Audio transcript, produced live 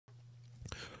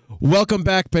Welcome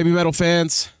back, baby metal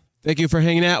fans. Thank you for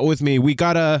hanging out with me. We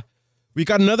got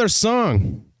another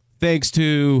song thanks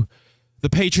to the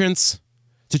patrons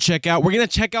to check out. We're gonna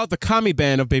check out the Pkwy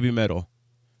band of baby metal,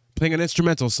 playing an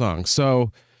instrumental song.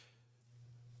 So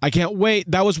I can't wait.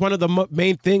 That was one of the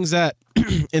main things that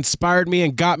inspired me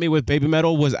and got me with baby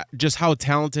metal, was just how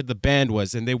talented the band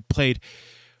was, and they played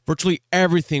virtually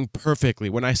everything perfectly.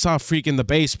 When I saw freaking the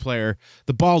bass player,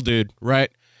 the bald dude,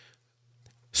 right,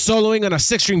 soloing on a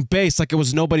 6-string bass like it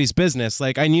was nobody's business.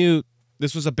 Like, I knew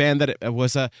this was a band that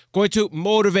was going to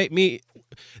motivate me.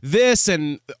 This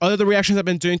and other reactions I've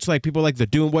been doing to like people like the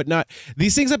Do and whatnot.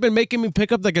 These things have been making me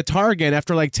pick up the guitar again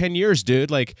after like 10 years, dude.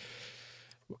 Like,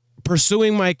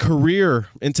 pursuing my career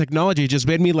in technology just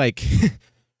made me like,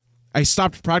 I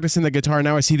stopped practicing the guitar.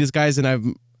 Now I see these guys and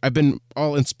I've been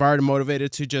all inspired and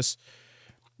motivated to just,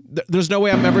 there's no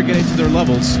way I'm ever getting to their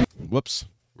levels. Whoops,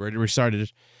 we already restarted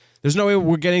it. There's no way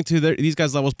we're getting to these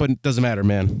guys' levels, but it doesn't matter,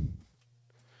 man.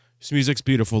 This music's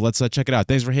beautiful. Let's check it out.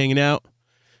 Thanks for hanging out.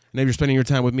 And if you're spending your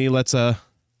time with me, let's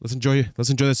enjoy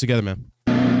this together, man.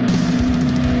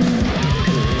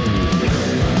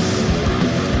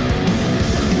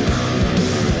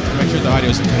 Make sure the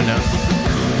audio isn't cutting out.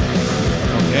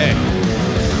 Okay.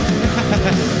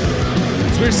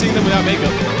 It's weird seeing them without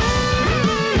makeup.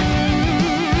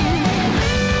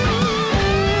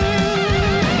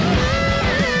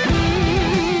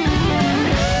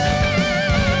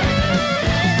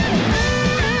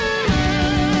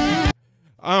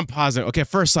 I'm pausing. Okay,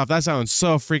 first off, that sounds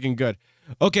so freaking good.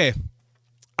 Okay,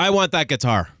 I want that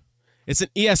guitar. It's an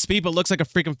ESP, but looks like a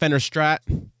freaking Fender Strat.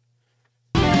 Beautiful.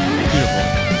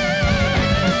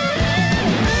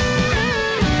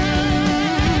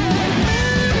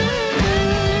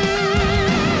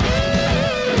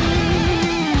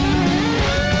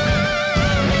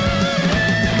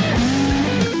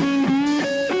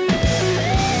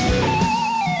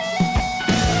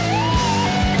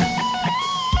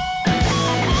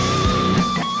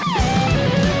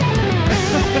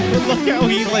 Look how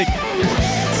he like,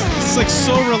 it's like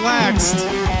so relaxed.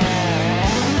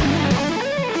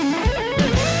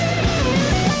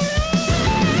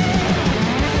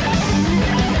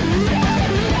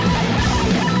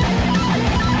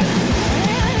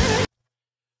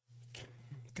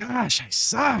 Gosh, I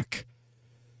suck.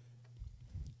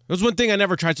 There's one thing I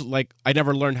never tried to, like, I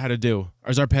never learned how to do,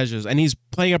 is arpeggios, and he's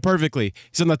playing it perfectly.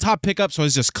 He's on the top pickup, so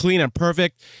he's just clean and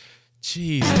perfect.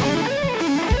 Jeez.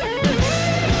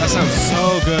 That sounds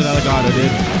so good, that legato,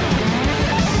 dude.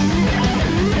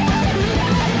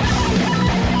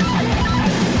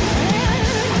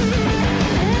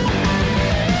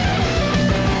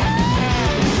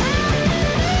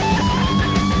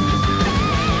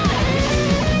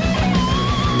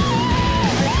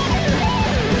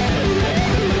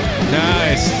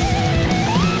 Nice.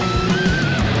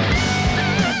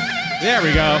 There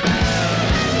we go.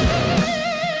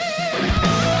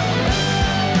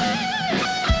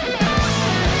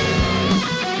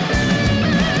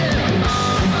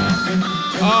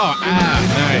 Oh,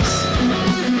 nice.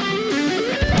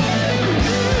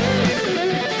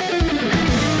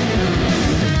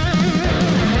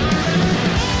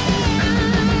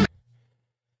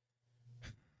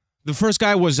 The first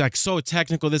guy was like so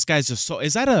technical. This guy's just so,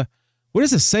 is that a, what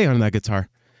does it say on that guitar?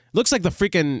 Looks like the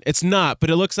freaking, it's not, but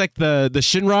it looks like the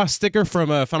Shinra sticker from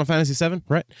Final Fantasy VII,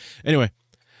 right? Anyway.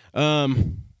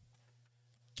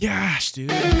 Gosh,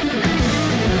 dude.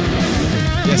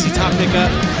 Yeah, see, top pickup,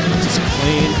 just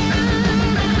clean.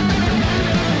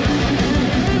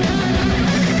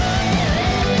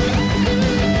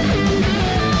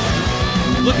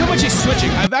 Look how much he's switching.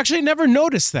 I've actually never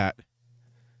noticed that.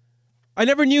 I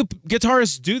never knew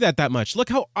guitarists do that much. Look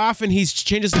how often he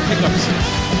changes the pickups.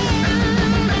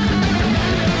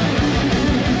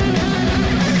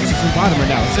 This is from bottom right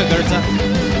now. It's it, there, it's up.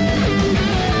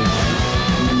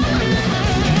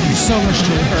 There's so much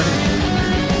to learn.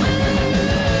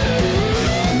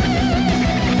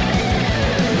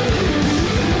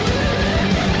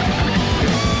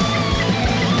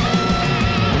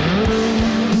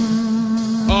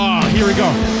 Here we go.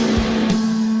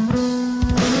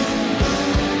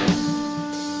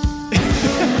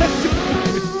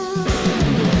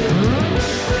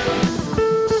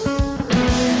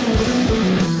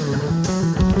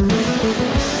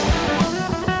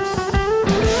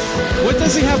 What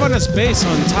does he have on his bass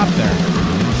on top there?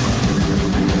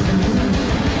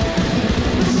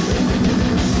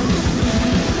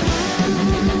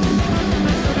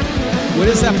 What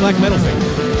is that black metal thing?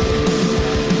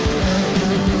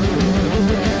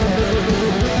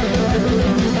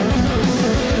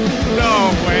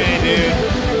 No way, dude.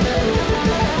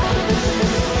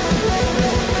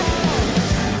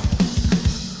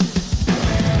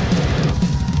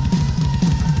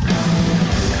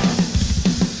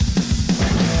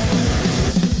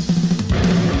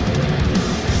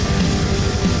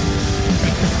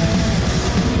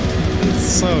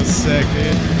 So sick,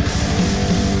 dude.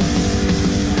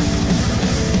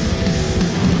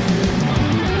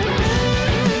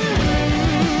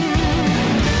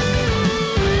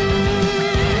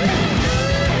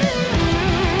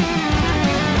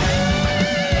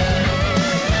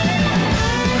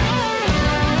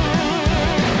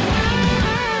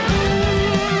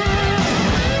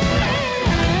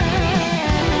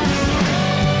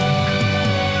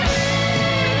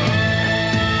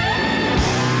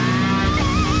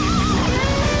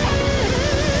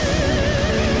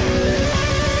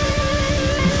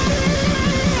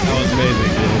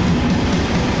 Amazing, dude.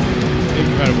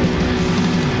 Incredible.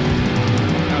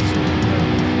 Absolutely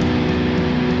incredible.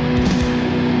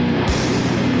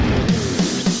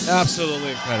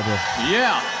 Absolutely incredible.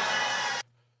 Yeah.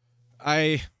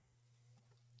 I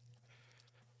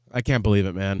can't believe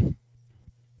it, man.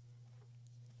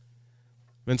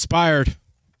 I'm inspired.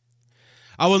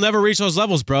 I will never reach those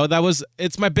levels, bro.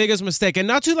 It's my biggest mistake. And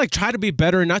not to like try to be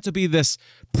better, not to be this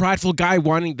prideful guy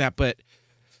wanting that, but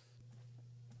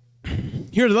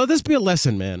here, let this be a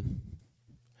lesson, man.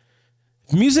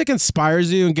 If music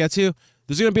inspires you and gets you,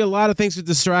 there's going to be a lot of things to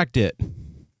distract it.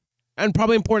 And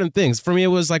probably important things. For me, it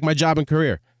was like my job and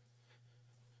career.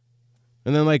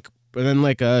 And then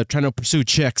trying to pursue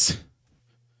chicks.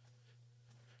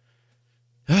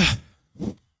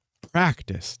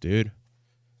 Practice, dude.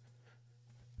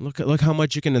 Look how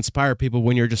much you can inspire people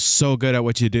when you're just so good at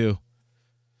what you do.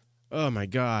 Oh my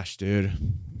gosh, dude.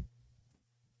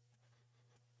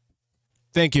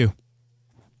 Thank you.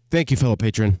 Thank you, fellow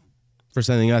patron, for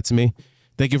sending that to me.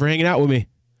 Thank you for hanging out with me.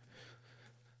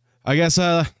 I guess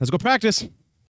let's go practice.